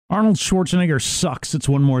Arnold Schwarzenegger sucks. It's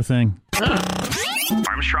one more thing.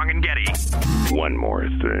 Armstrong and Getty. One more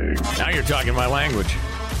thing. Now you're talking my language.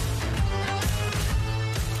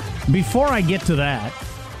 Before I get to that,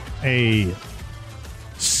 a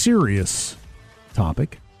serious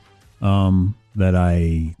topic that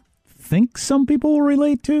I think some people will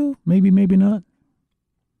relate to. Maybe not.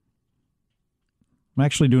 I'm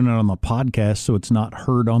actually doing it on the podcast, so it's not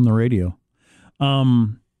heard on the radio.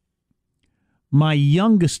 My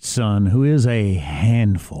youngest son, who is a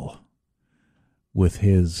handful with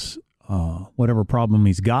his whatever problem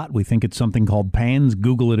he's got, we think it's something called PANS.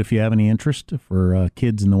 Google it if you have any interest for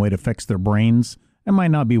kids and the way it affects their brains. It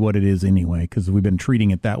might not be what it is anyway, because we've been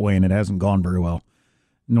treating it that way and it hasn't gone very well.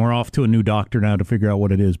 And we're off to a new doctor now to figure out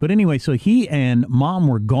what it is. But anyway, so he and Mom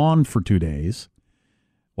were gone for 2 days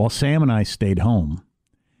while Sam and I stayed home.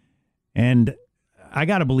 And I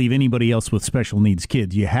got to believe anybody else with special needs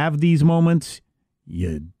kids, you have these moments,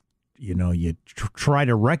 you try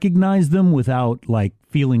to recognize them without like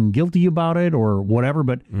feeling guilty about it or whatever.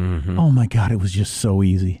 But oh my God, it was just so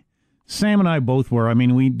easy. Sam and I both were. I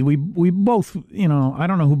mean, we both, I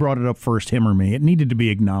don't know who brought it up first, him or me. It needed to be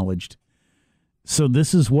acknowledged. So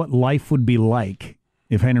this is what life would be like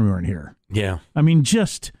if Henry weren't here. Yeah. I mean,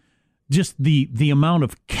 just the amount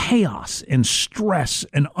of chaos and stress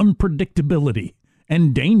and unpredictability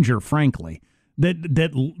and danger, frankly,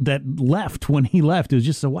 that left when he left. It was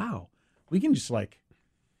just so, wow, we can just like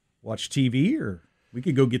watch TV, or we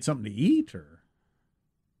could go get something to eat, or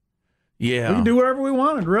we can do whatever we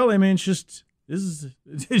wanted. Really, I mean, it's just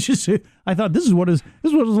I thought this is what it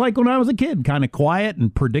was like when I was a kid. Kind of quiet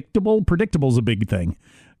and predictable. Predictable's a big thing.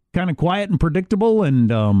 Kind of quiet and predictable,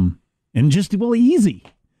 and just easy.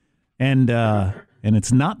 And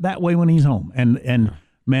it's not that way when he's home. And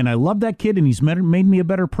man, I love that kid, and he's made me a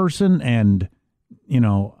better person. And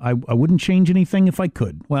I wouldn't change anything if I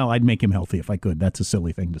could. Well, I'd make him healthy if I could. That's a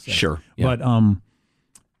silly thing to say. Sure. Yeah. But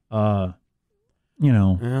I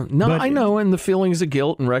know, and the feelings of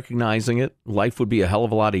guilt and recognizing it, life would be a hell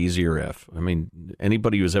of a lot easier if. I mean,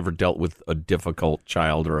 anybody who's ever dealt with a difficult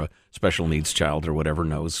child or a special needs child or whatever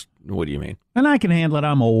knows what do you mean. And I can handle it.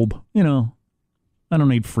 I'm old, I don't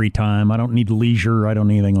need free time. I don't need leisure. I don't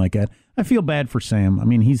need anything like that. I feel bad for Sam. I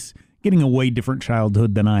mean, he's getting a way different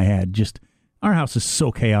childhood than I had. Just our house is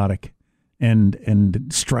so chaotic and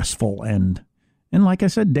stressful and like I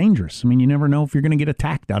said, dangerous. I mean, you never know if you're going to get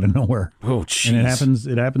attacked out of nowhere. Oh, jeez. And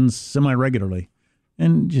it happens semi-regularly.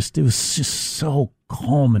 And it was just so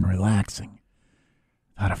calm and relaxing.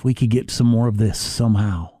 God, if we could get some more of this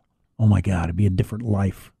somehow, oh my God, it'd be a different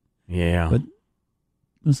life. Yeah. But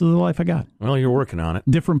this is the life I got. Well, you're working on it.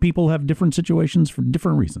 Different people have different situations for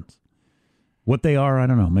different reasons. What they are, I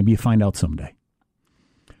don't know. Maybe you find out someday.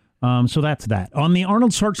 So that's that. On the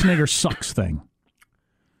Arnold Schwarzenegger sucks thing.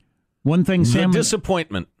 One thing, Sam... The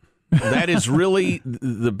disappointment. That is really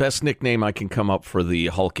the best nickname I can come up for the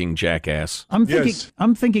hulking jackass. I'm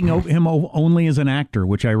thinking of him only as an actor,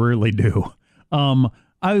 which I rarely do.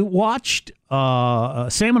 I watched,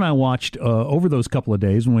 Sam and I watched over those couple of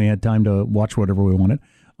days when we had time to watch whatever we wanted,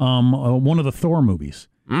 one of the Thor movies.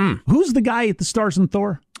 Who's the guy at the stars in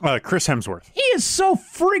Thor? Chris Hemsworth. He is so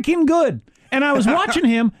freaking good. And I was watching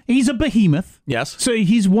him. He's a behemoth. Yes. So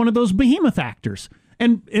he's one of those behemoth actors.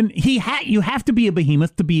 And you have to be a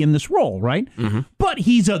behemoth to be in this role, right? Mm-hmm. But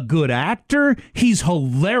he's a good actor. He's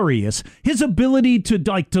hilarious. His ability to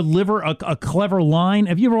deliver a clever line.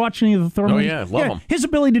 Have you ever watched any of the Thor movies? Yeah, I love him. His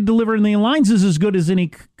ability to deliver the lines is as good as any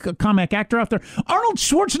comic actor out there. Arnold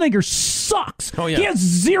Schwarzenegger sucks. Oh, yeah. He has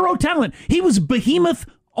zero talent. He was behemoth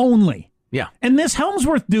only. Yeah. And this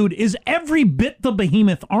Helmsworth dude is every bit the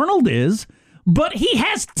behemoth Arnold is, but he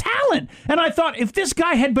has talent. And I thought, if this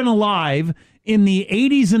guy had been alive in the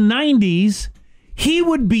 80s and 90s, he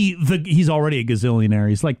would be he's already a gazillionaire.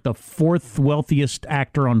 He's like the fourth wealthiest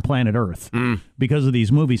actor on planet Earth because of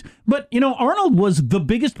these movies. But, Arnold was the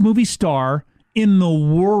biggest movie star in the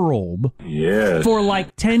world for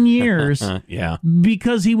like 10 years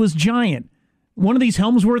because he was giant. One of these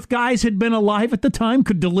Helmsworth guys had been alive at the time,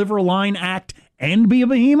 could deliver a line, act, and be a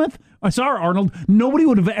behemoth. I saw Arnold. Nobody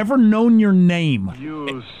would have ever known your name.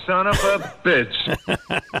 You son of a bitch.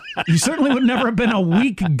 You certainly would never have been a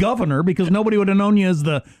weak governor because nobody would have known you as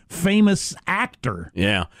the famous actor.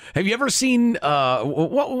 Yeah. Have you ever seen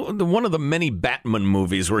one of the many Batman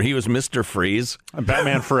movies where he was Mr. Freeze?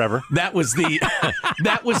 Batman Forever. That was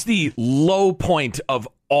the low point of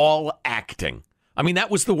all acting. I mean, that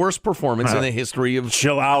was the worst performance in the history of...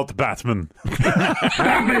 Chill out, Batman.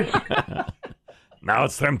 Now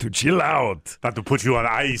it's time to chill out. Not to put you on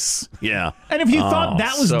ice. Yeah. And if you thought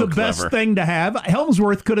that was so the best clever. thing to have,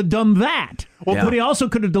 Helmsworth could have done that. Well, Yeah. But he also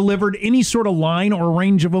could have delivered any sort of line or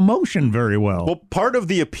range of emotion very well. Well, part of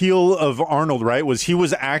the appeal of Arnold, right, was he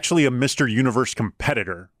was actually a Mr. Universe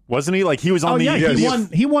competitor, wasn't he? Like he was on the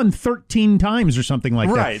he won 13 times or something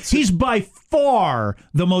like Right. that. He's by far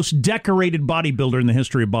the most decorated bodybuilder in the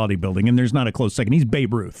history of bodybuilding, and there's not a close second. He's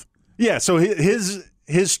Babe Ruth. Yeah, so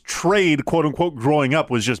his trade, quote unquote, growing up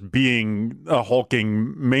was just being a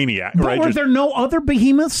hulking maniac, But right? were there no other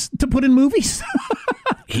behemoths to put in movies?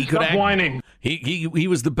 He could act. whining. He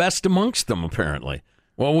was the best amongst them, apparently.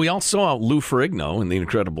 Well, we all saw Lou Ferrigno in The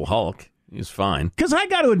Incredible Hulk. He was fine. Because I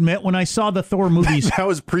got to admit, when I saw the Thor movies, That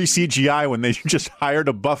was pre-CGI when they just hired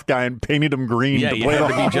a buff guy and painted him green Yeah, to you play had the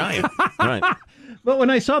to be Hulk. giant. Right. but when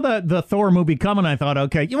I saw the Thor movie coming, I thought,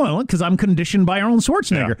 okay, because I'm conditioned by Arnold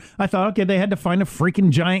Schwarzenegger. Yeah. I thought, okay, they had to find a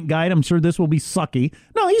freaking giant guy, and I'm sure this will be sucky.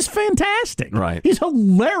 No, he's fantastic. Right. He's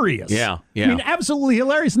hilarious. Yeah. I mean, absolutely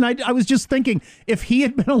hilarious. And I was just thinking, if he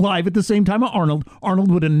had been alive at the same time as Arnold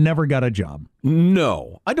would have never got a job.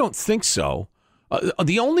 No, I don't think so.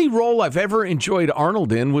 The only role I've ever enjoyed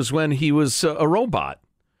Arnold in was when he was a robot,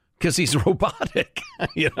 because he's robotic,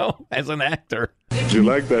 as an actor. You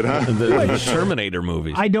like that, huh? The Terminator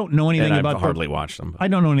movies. I don't know anything and about I've hardly watched them. I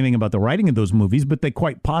don't know anything about the writing of those movies, but they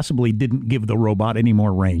quite possibly didn't give the robot any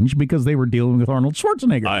more range because they were dealing with Arnold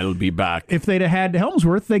Schwarzenegger. I'll be back. If they'd have had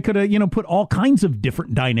Helmsworth, they could have, put all kinds of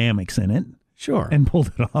different dynamics in it Sure. and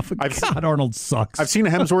pulled it off. God, Arnold sucks. I've seen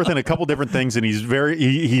Hemsworth in a couple different things, and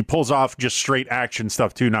he pulls off just straight action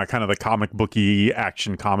stuff too, not kind of the comic booky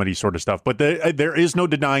action comedy sort of stuff. But there is no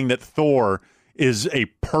denying that Thor is a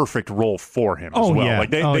perfect role for him as well. Yeah. Like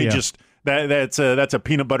they just that's a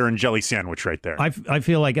peanut butter and jelly sandwich right there. I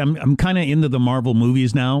feel like I'm kind of into the Marvel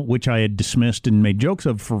movies now, which I had dismissed and made jokes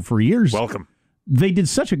of for years. Welcome. They did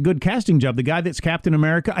such a good casting job. The guy that's Captain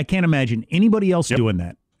America, I can't imagine anybody else doing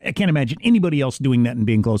that. I can't imagine anybody else doing that and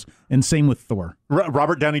being close. And same with Thor.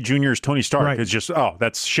 Robert Downey Jr.'s Tony Stark Right. is just,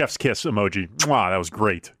 that's chef's kiss emoji. Wow, that was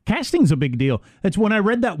great. Casting's a big deal. It's when I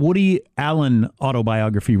read that Woody Allen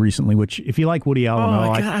autobiography recently, which if you like Woody Allen,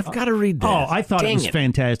 I've got to read that. Oh, I thought it was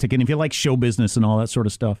fantastic. And if you like show business and all that sort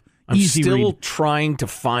of stuff, I'm easy still read. trying to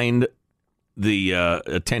find the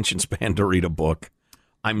attention span to read a book.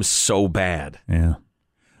 I'm so bad. Yeah.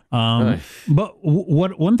 But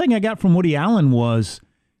one thing I got from Woody Allen was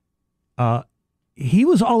he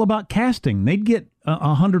was all about casting. They'd get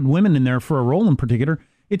 100 women in there for a role in particular.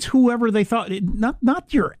 It's whoever they thought,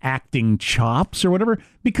 not your acting chops or whatever,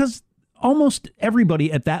 because almost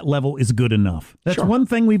everybody at that level is good enough. That's one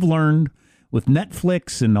thing we've learned with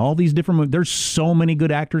Netflix and all these different movies. There's so many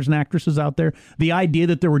good actors and actresses out there. The idea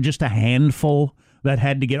that there were just a handful that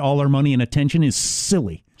had to get all their money and attention is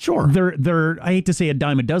silly. Sure. They're I hate to say a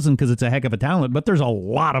dime a dozen because it's a heck of a talent, but there's a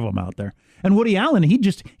lot of them out there. And Woody Allen,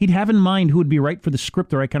 he'd have in mind who would be right for the script,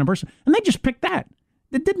 the right kind of person, and they just picked that.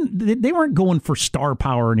 They weren't going for star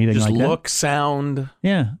power or anything Just like that. look, sound,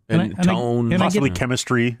 Yeah, and tone. Possibly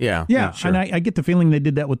chemistry. Yeah. sure. And I get the feeling they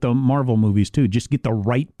did that with the Marvel movies too. Just get the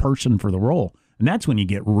right person for the role, and that's when you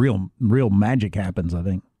get real magic happens, I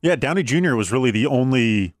think. Yeah, Downey Jr. was really the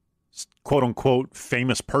only quote unquote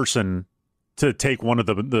famous person to take one of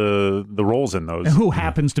the roles in those. Who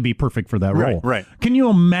happens to be perfect for that role. Right. Can you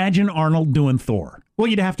imagine Arnold doing Thor? Well,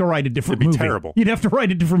 you'd have to write a different It'd be movie. terrible. You'd have to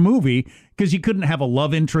write a different movie because you couldn't have a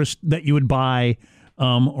love interest that you would buy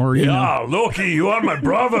or, you know. Loki, you are my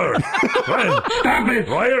brother. Stop it.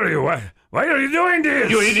 Why are you doing this?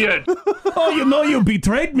 You idiot. Oh, you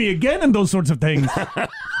betrayed me again and those sorts of things.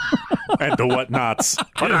 And the whatnots.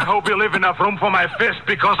 But I hope you leave enough room for my fist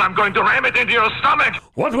because I'm going to ram it into your stomach.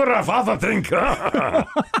 What would our father think?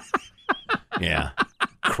 Yeah.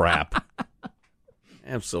 Crap.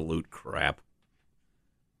 Absolute crap.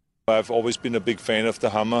 I've always been a big fan of the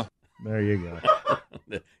Hammer. There you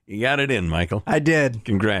go. You got it in, Michael. I did.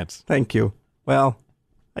 Congrats. Thank you. Well,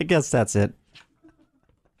 I guess that's it.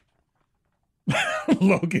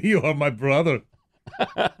 Loki, you are my brother.